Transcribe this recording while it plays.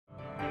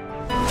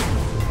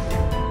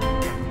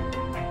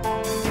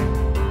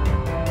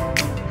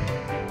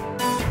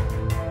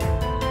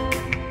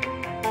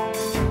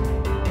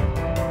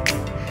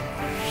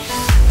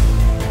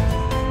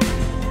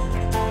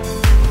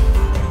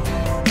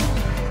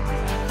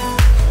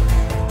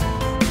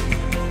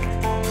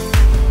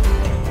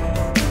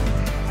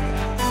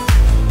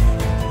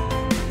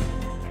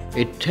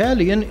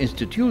Italian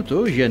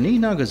Istituto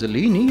Giannina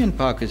Gaslini and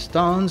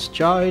Pakistan's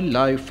Child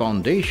Life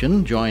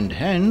Foundation joined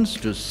hands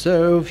to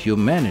serve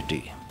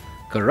humanity.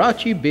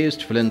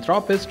 Karachi-based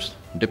philanthropists,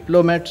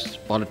 diplomats,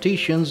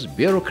 politicians,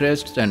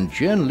 bureaucrats and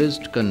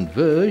journalists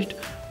converged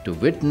to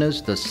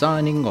witness the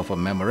signing of a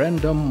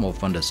memorandum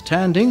of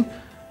understanding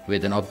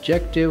with an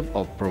objective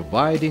of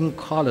providing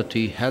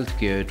quality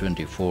healthcare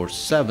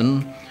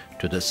 24/7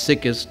 to the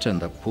sickest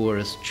and the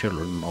poorest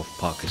children of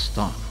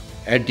Pakistan.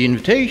 At the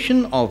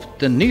invitation of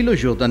Danilo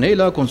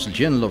Giordanola, Consulate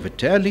General of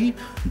Italy,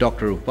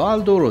 Dr.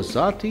 Ubaldo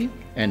Rosati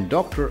and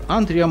Dr.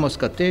 Andrea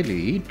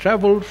Moscatelli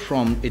traveled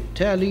from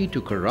Italy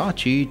to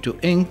Karachi to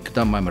ink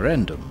the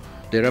memorandum.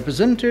 They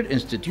represented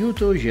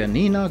Istituto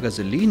Giannina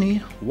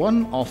Gaslini,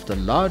 one of the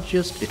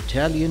largest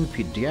Italian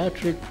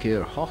pediatric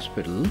care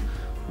hospital,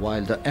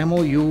 while the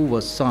MOU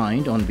was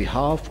signed on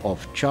behalf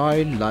of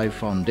Child Life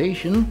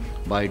Foundation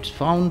by its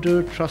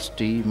founder,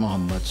 trustee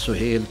Mohammad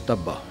Suhail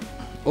Tabba.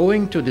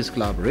 Owing to this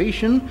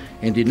collaboration,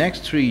 in the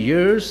next 3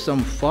 years, some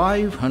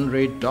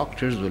 500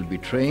 doctors will be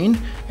trained,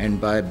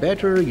 and by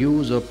better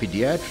use of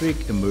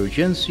pediatric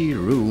emergency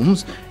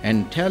rooms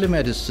and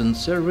telemedicine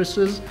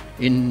services,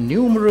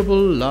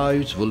 innumerable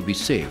lives will be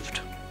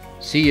saved.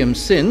 CM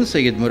Sindh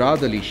Syed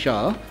Murad Ali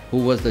Shah,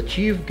 who was the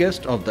chief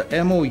guest of the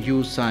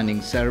MOU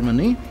signing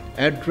ceremony,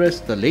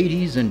 addressed the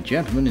ladies and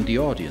gentlemen in the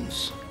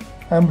audience.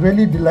 I'm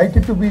really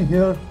delighted to be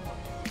here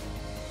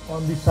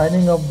on the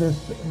signing of this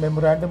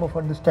memorandum of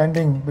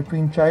understanding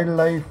between Child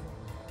Life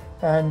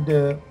and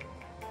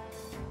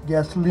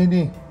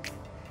Gaslini.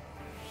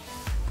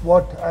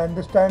 What I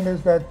understand is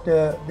that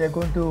they're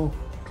going to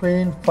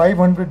train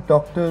 500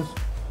 doctors,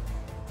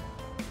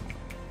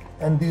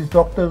 and these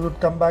doctors would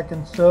come back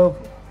and serve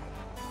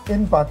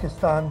in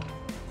Pakistan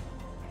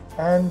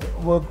and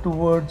work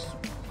towards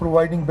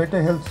providing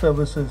better health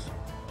services.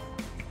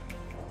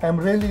 I'm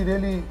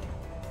really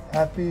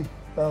happy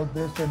about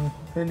this and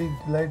really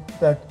delighted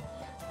that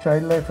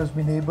Child Life has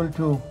been able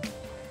to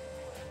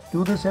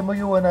do this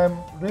MOU, and I'm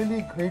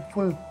really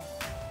grateful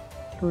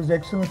to His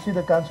Excellency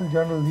the Consul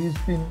General. He's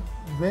been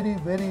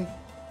very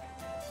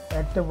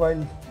active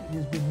while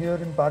he's been here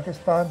in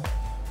Pakistan,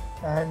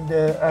 and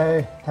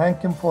I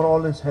thank him for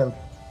all his help.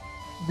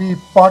 The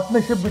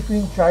partnership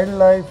between Child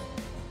Life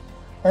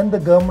and the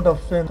government of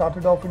Sindh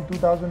started off in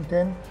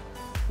 2010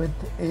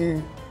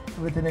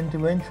 with an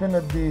intervention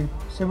at the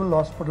Civil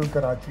Hospital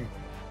Karachi.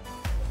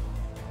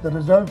 The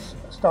results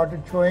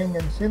started showing,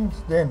 and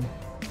since then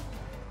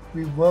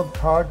we've worked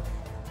hard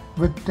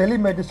with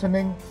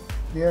telemedicining.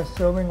 They are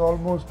serving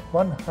almost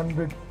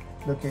 100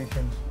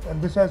 locations, and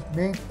this has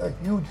made a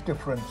huge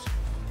difference.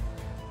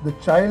 The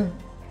child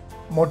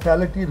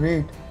mortality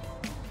rate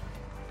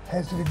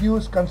has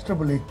reduced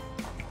considerably.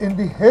 In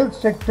the health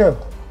sector,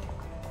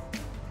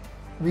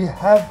 we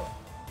have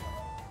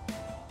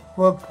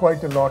worked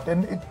quite a lot,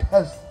 and it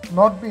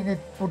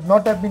would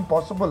not have been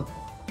possible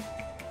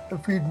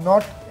if we had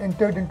not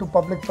entered into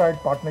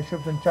public-private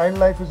partnerships, and Child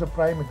Life is a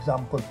prime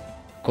example.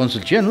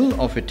 Consul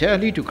General of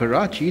Italy to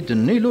Karachi,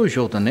 Danilo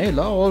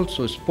Giordanola,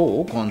 also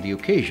spoke on the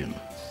occasion.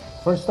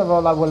 First of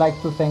all, I would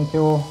like to thank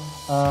you,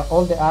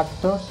 all the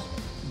actors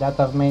that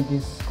have made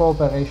this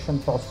cooperation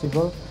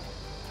possible,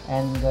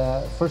 and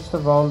first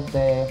of all,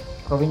 the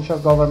provincial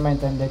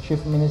government and the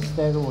Chief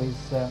Minister, who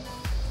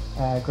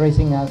is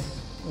gracing us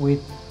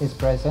with his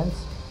presence.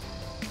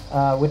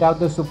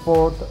 Without the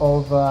support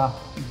of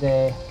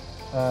the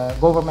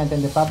government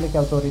and the public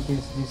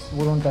authorities, this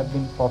wouldn't have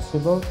been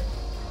possible.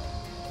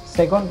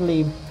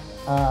 Secondly,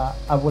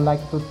 I would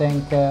like to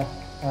thank the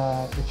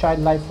Child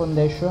Life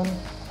Foundation,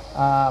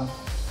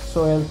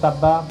 Suhail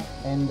Tabba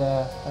and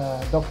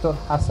Dr.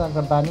 Hassan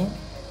Rabbani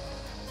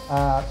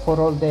for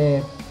all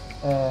the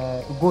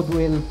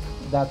goodwill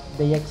that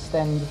they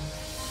extend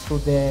to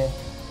the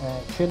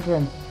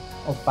children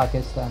of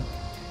Pakistan.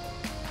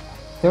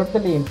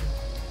 Thirdly,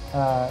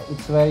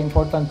 it's very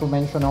important to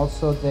mention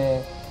also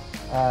the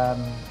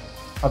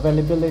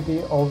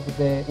availability of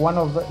one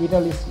of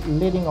Italy's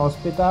leading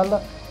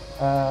hospital,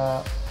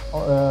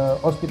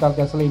 Hospital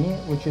Gaslini,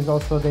 which is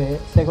also the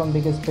second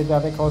biggest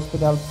pediatric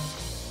hospital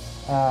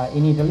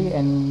in Italy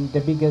and the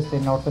biggest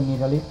in northern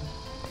Italy.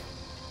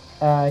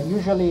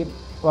 Usually,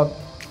 well,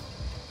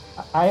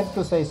 I have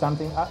to say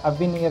something. I've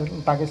been here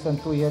in Pakistan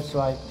 2 years, so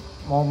I'm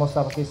almost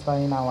a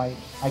Pakistani now.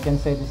 I can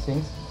say these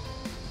things.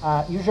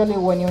 Usually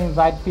when you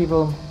invite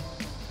people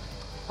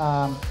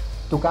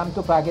to come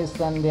to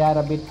Pakistan, they are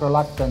a bit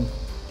reluctant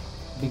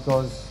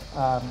because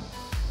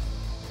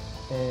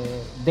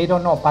they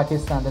don't know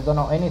Pakistan, they don't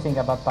know anything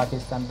about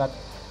Pakistan. But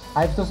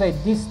I have to say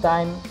this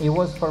time it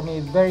was for me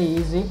very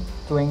easy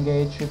to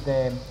engage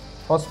the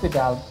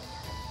hospital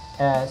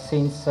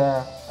since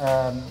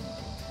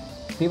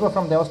people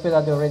from the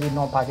hospital, they already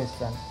know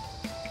Pakistan.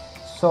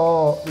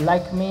 So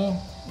like me,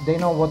 they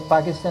know what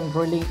Pakistan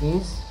really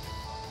is.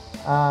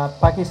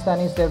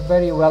 Pakistanis, they're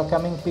very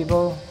welcoming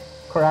people.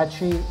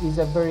 Karachi is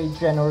a very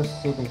generous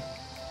city.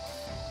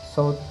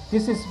 So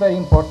this is very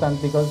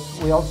important because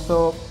we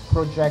also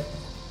project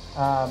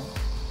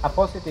a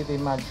positive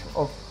image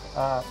of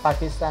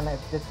Pakistan,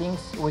 the things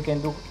we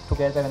can do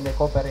together and the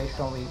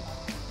cooperation we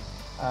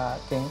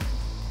can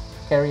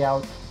carry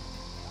out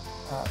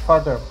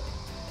further.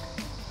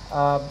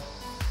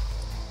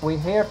 We're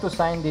here to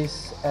sign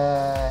this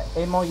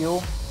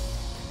MOU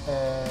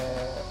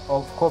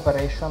of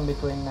cooperation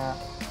between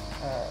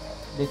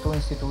the two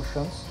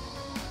institutions.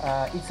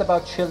 It's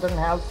about children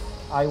health.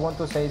 I want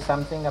to say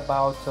something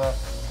about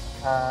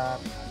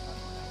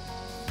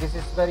this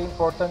is very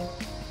important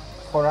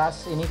for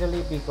us in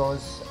Italy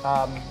because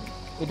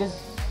it is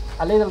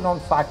a little known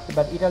fact,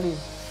 but Italy is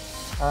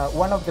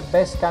one of the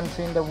best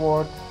countries in the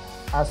world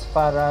as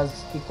far as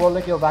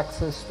equality of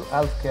access to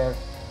healthcare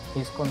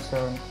is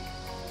concerned.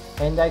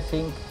 And I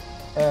think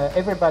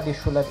everybody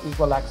should have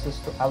equal access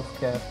to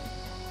healthcare,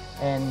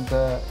 and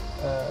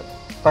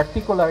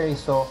particularly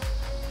so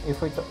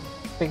if we're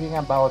speaking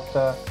about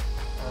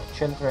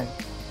children.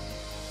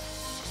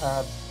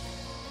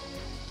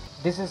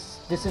 This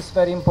is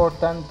very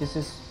important. This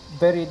is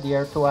very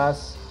dear to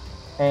us,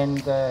 and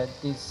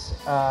this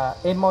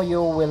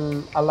MOU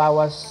will allow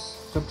us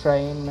to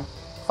train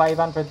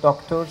 500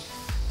 doctors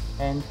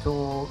and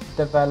to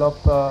develop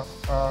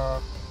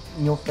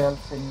new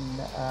fields in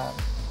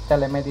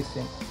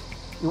telemedicine.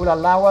 It will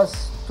allow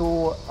us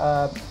to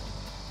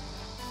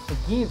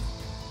give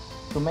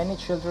to many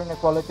children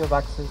equality of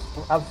access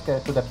to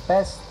healthcare, to the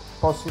best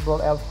possible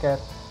healthcare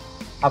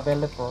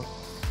available.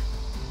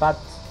 But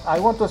I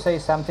want to say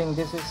something.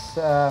 This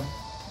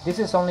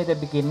is only the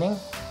beginning.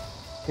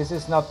 This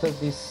is not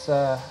this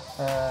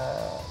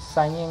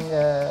signing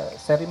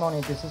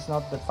ceremony. This is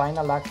not the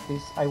final act.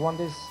 I want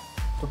this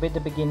to be the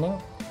beginning.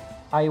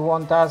 I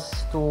want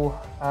us to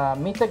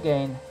meet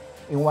again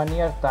in 1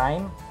 year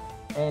time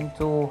and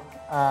to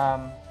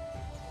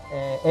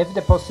have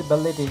the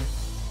possibility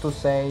to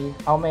say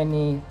how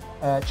many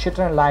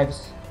children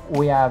lives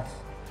we have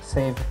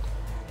saved,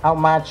 how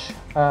much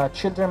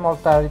children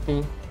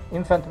mortality,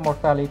 infant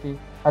mortality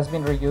has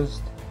been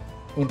reduced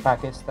in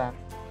Pakistan.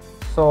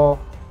 So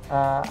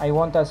I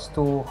want us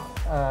to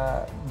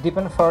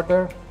deepen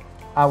further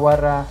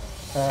our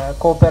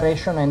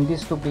cooperation, and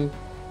this to be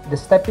the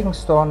stepping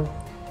stone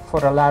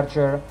for a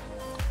larger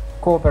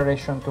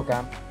cooperation to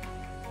come.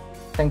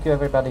 Thank you,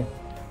 everybody.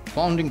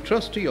 Founding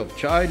trustee of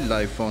Child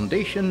Life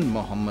Foundation,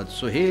 Mohammad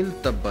Suhail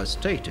Tabba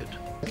stated,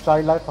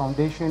 Child Life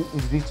Foundation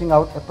is reaching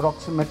out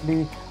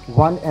approximately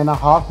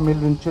 1.5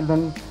 million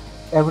children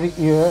every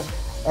year,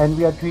 and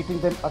we are treating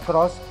them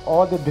across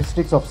all the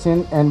districts of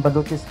Sindh and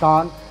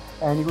Balochistan,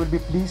 and you will be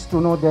pleased to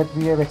know that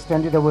we have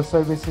extended our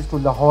services to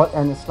Lahore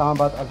and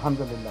Islamabad,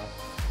 alhamdulillah.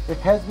 It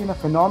has been a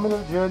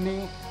phenomenal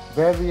journey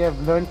where we have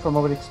learned from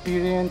our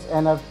experience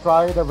and have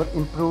tried to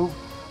improve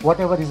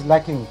whatever is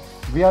lacking.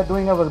 We are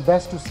doing our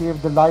best to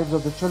save the lives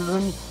of the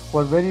children who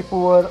are very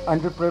poor,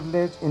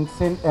 underprivileged in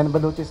Sindh and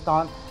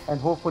Balochistan, and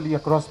hopefully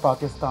across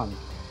Pakistan.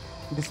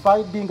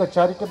 Despite being a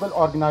charitable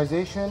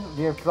organization,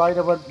 we have tried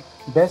our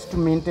best to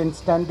maintain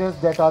standards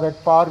that are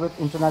at par with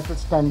international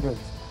standards.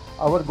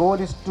 Our goal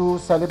is to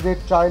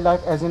celebrate child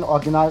life as an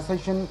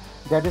organization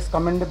that is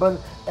commendable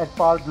at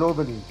par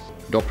globally.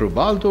 Dr.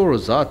 Baldo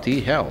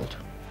Rosati held.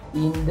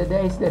 In the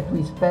days that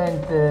we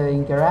spent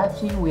in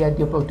Karachi, we had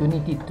the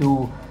opportunity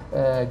to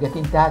get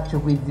in touch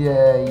with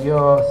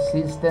your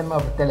system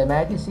of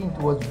telemedicine.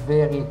 It was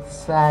very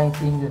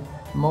exciting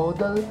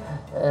model.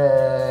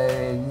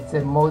 It's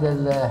a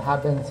model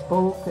hub and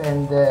spoke,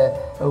 and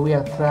we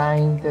are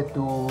trying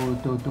to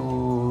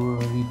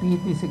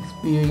repeat this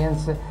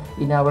experience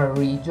in our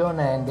region,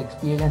 and the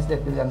experience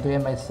that Andrea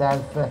and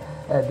myself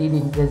did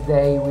in this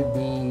day will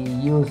be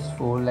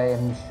useful, I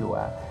am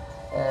sure.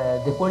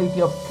 The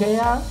quality of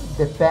care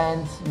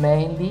depends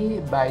mainly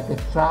by the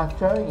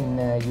structure in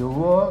your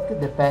work,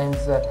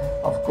 depends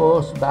of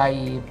course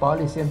by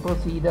policy and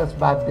procedures,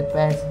 but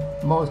depends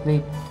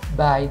mostly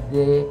by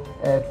the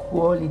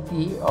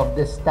quality of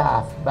the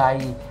staff, by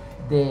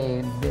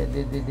the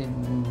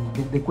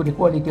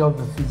quality of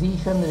the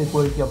physician, the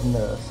quality of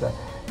nurse.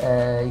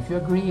 If you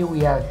agree,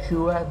 we are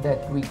sure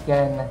that we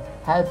can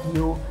help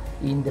you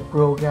in the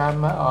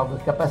program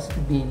of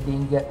capacity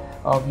building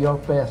of your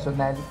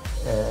personnel.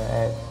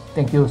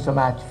 Thank you so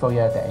much for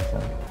your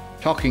attention.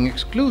 Talking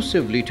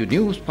exclusively to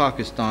News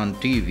Pakistan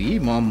TV,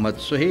 Mohammad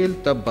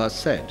Suhail Tabba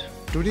said,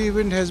 Today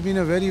event has been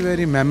a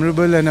very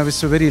memorable and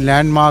it's a very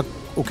landmark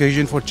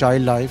occasion for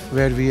child life,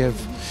 where we have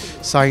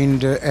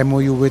signed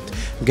MOU with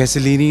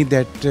Gaslini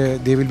that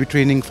they will be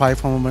training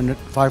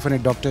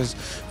 500 doctors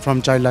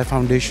from Child Life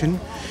Foundation.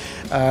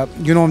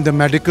 The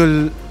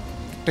medical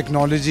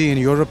technology in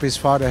Europe is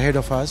far ahead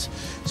of us,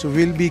 so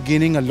we'll be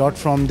gaining a lot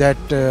from that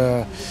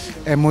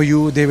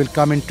MOU. They will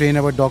come and train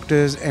our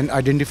doctors and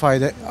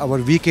identify our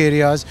weak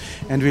areas,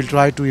 and we'll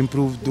try to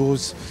improve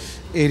those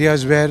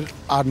areas where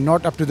are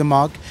not up to the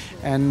mark.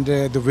 And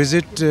the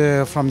visit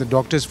from the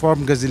doctors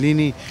from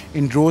Gaslini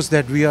endorsed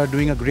that we are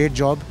doing a great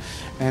job,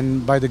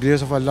 and by the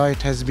grace of Allah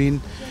it has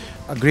been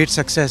a great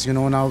success.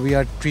 Now we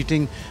are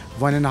treating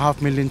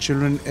 1.5 million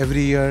children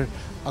every year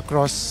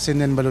across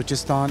Sindh and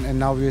Balochistan, and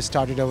now we have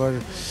started our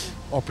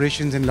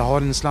operations in Lahore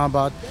and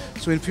Islamabad.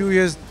 So in few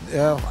years,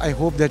 I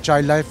hope that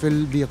Child Life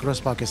will be across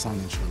Pakistan,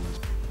 inshallah.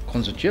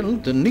 Consul General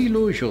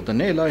Danilo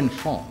Jordanella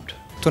informed.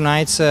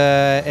 Tonight's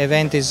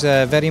event is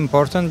very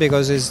important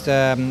because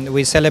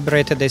we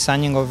celebrated the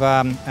signing of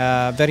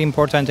a very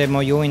important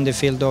MOU in the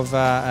field of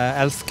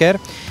healthcare.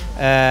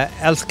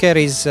 Healthcare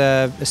is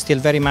still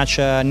very much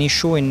an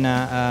issue in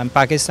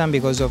Pakistan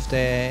because of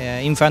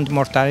the infant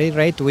mortality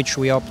rate, which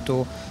we hope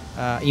to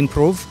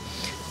improve.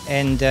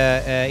 And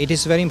it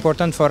is very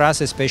important for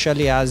us,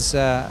 especially as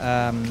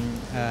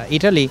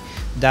Italy,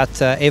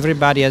 that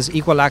everybody has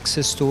equal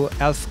access to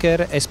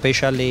healthcare,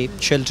 especially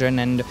children.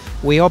 And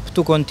we hope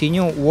to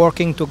continue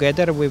working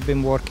together. We've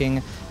been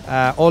working,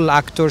 all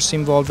actors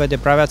involved, the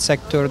private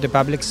sector, the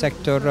public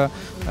sector,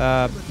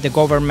 the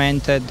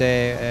government,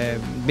 the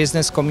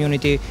business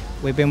community.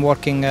 We've been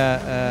working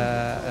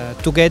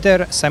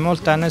together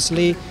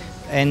simultaneously,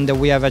 and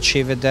we have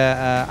achieved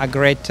a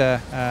great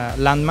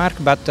landmark.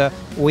 But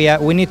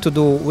we need to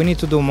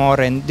do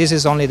more, and this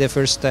is only the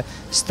first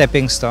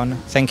stepping stone.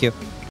 Thank you.